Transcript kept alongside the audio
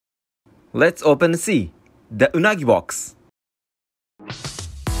Let's open and see the Unagi box.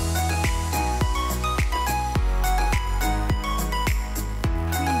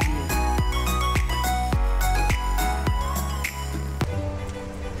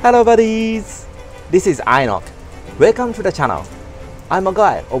 Hello buddies! This is Aino. Welcome to the channel. I'm a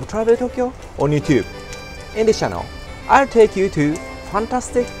guide of Travel Tokyo on YouTube. In this channel, I'll take you to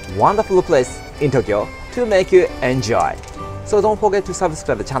fantastic, wonderful place in Tokyo to make you enjoy. So don't forget to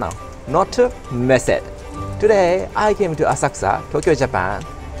subscribe to the channel, not to miss it. Today, I came to Asakusa, Tokyo, Japan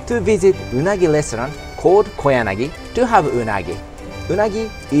to visit Unagi restaurant called Koyanagi to have Unagi. Unagi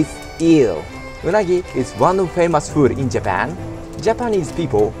is EEL. Unagi is one of famous food in Japan. Japanese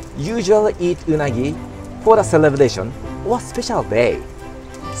people usually eat unagi for a celebration or special day.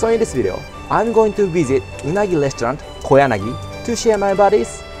 So in this video, I'm going to visit unagi restaurant Koyanagi to share my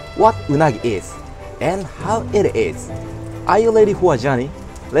buddies what unagi is and how it is. Are you ready for a journey?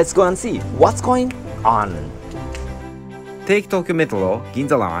 Let's go and see what's going on. Take Tokyo Metro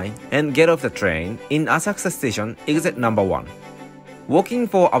Ginza Line and get off the train in Asakusa Station exit number 1. Walking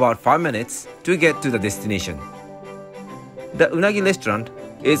for about 5 minutes to get to the destination. The unagi restaurant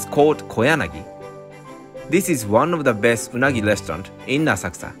is called Koyanagi. This is one of the best unagi restaurants in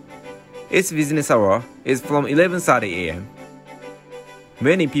Asakusa. Its business hour is from 11:30 a.m.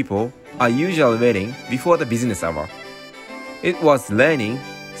 Many people are usually waiting before the business hour. It was raining,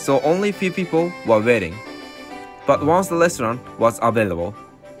 so only few people were waiting. But once the restaurant was available,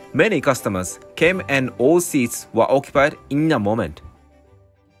 many customers came and all seats were occupied in a moment.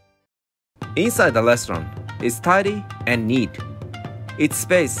 Inside the restaurant is tidy and neat. Its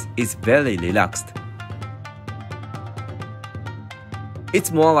space is very relaxed.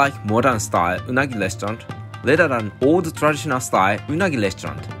 It's more like modern style unagi restaurant rather than old traditional style unagi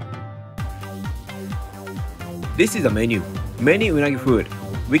restaurant. This is the menu. Many unagi food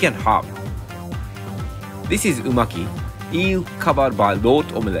we can have. This is umaki, eel covered by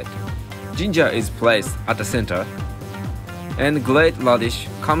rolled omelette. Ginger is placed at the center, and great radish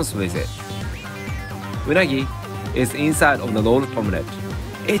comes with it. Unagi is inside of the rolled omelette.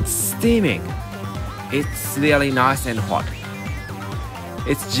 It's steaming. It's really nice and hot.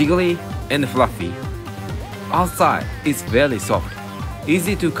 It's jiggly and fluffy. Outside it's very soft,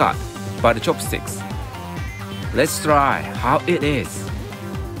 easy to cut by the chopsticks. Let's try how it is.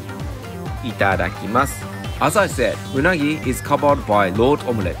 Itadakimasu. As I said, unagi is covered by rolled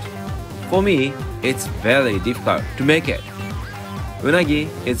omelette. For me, it's very difficult to make it. Unagi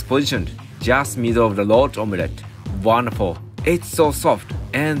is positioned just middle of the rolled omelette. Wonderful. It's so soft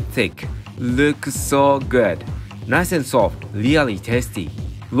and thick. Looks so good. Nice and soft, really tasty.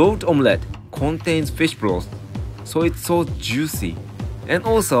 Rolled omelette contains fish broth, so it's so juicy. And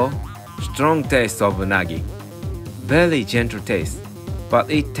also, strong taste of unagi. Very gentle taste, but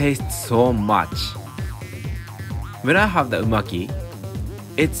it tastes so much. When I have the umaki,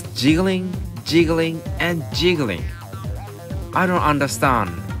 it's jiggling, jiggling, and jiggling. I don't understand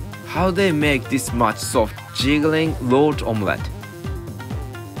how they make this much soft, jiggling rolled omelette.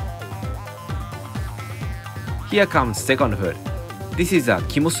 Here comes second food. This is a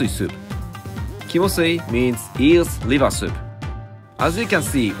kimosui soup. Kimosui means eel's liver soup. As you can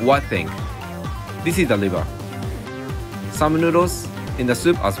see, white thing. This is the liver. Some noodles in the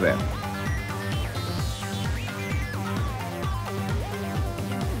soup as well.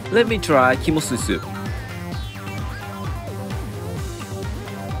 Let me try kimosui soup.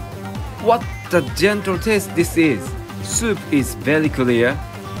 What a gentle taste this is! Soup is very clear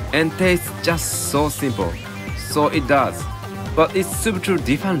and tastes just so simple. So it does. But it's soup to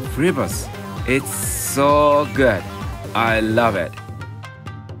different flavors. It's so good. I love it.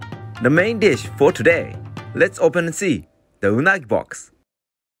 The main dish for today. Let's open and see the unagi box.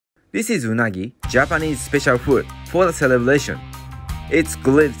 This is unagi, Japanese special food for the celebration. It's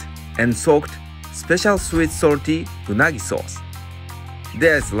grilled and soaked special sweet salty unagi sauce.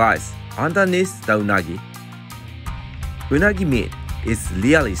 There's rice underneath the unagi. Unagi meat is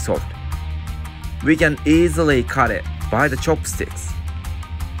really soft. We can easily cut it by the chopsticks.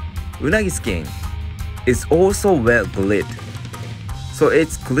 Unagi skin is also well grilled, so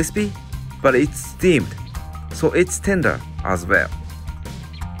it's crispy, but it's steamed, so it's tender as well.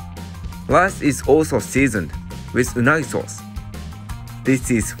 Rice is also seasoned with unagi sauce.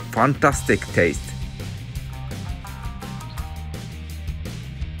 This is fantastic taste.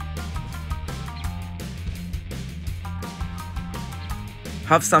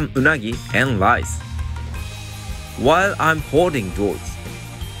 Have some unagi and rice. While I'm holding those,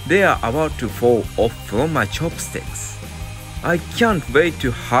 they are about to fall off from my chopsticks. I can't wait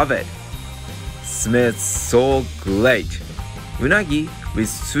to have it. Smells so great. Unagi with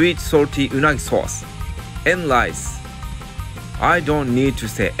sweet salty unagi sauce and rice. I don't need to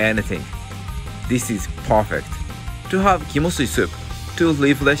say anything. This is perfect. To have kimosui soup to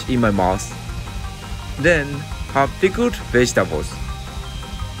refresh in my mouth. Then have pickled vegetables.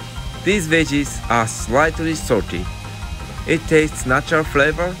 These veggies are slightly salty. It tastes natural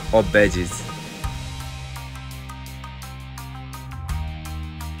flavor of veggies.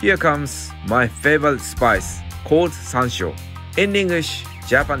 Here comes my favorite spice called sansho. In English,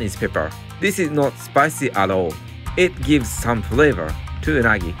 Japanese pepper. This is not spicy at all. It gives some flavor to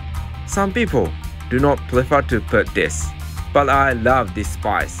unagi. Some people do not prefer to put this, but I love this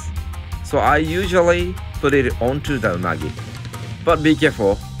spice. So I usually put it onto the unagi. But be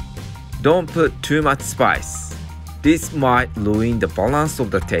careful, don't put too much spice. This might ruin the balance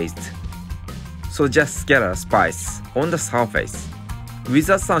of the taste. So just scatter spice on the surface.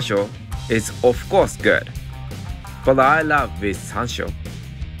 Without sansho is of course good, but I love with sansho.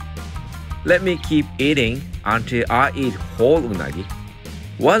 Let me keep eating until I eat whole unagi.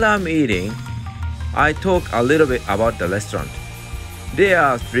 While I'm eating, I talk a little bit about the restaurant. There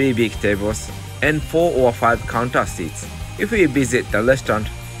are 3 big tables and 4 or 5 counter seats. If we visit the restaurant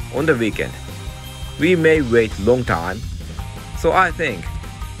on the weekend, we may wait long time. So I think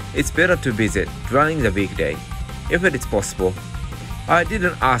it's better to visit during the weekday, if it is possible. I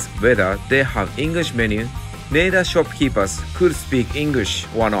didn't ask whether they have English menu, neither shopkeepers could speak English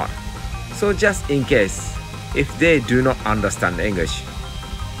or not. So just in case, if they do not understand English,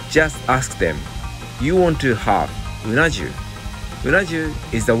 just ask them, you want to have unaju? Unaju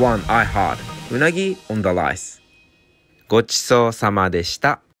is the one I had, unagi on the rice. ごちそうさまでし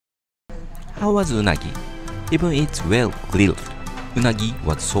た。 How was unagi? Even it's well grilled, unagi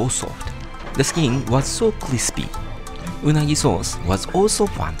was so soft. The skin was so crispy. Unagi sauce was also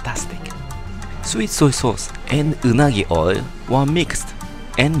fantastic. Sweet soy sauce and unagi oil were mixed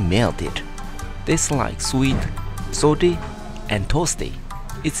and melted. Tastes like sweet, salty, and toasty.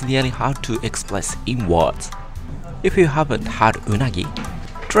 It's really hard to express in words. If you haven't had unagi,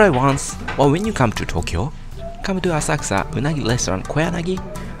 try once, or when you come to Tokyo, come to Asakusa unagi restaurant Koyanagi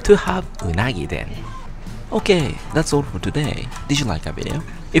to have unagi then. Okay, that's all for today. Did you like our video?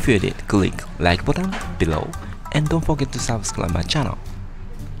 If you did, click like button below and don't forget to subscribe my channel.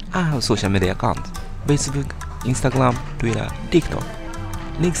 I have social media accounts: Facebook, Instagram, Twitter, TikTok.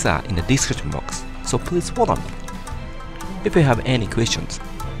 Links are in the description box, so please follow me. If you have any questions,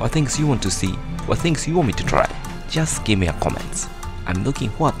 or things you want to see, or things you want me to try, just give me a comment. I'm looking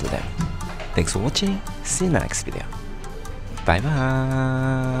forward to them. Thanks for watching. See you in the next video. Bye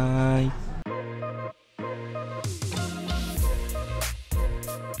bye.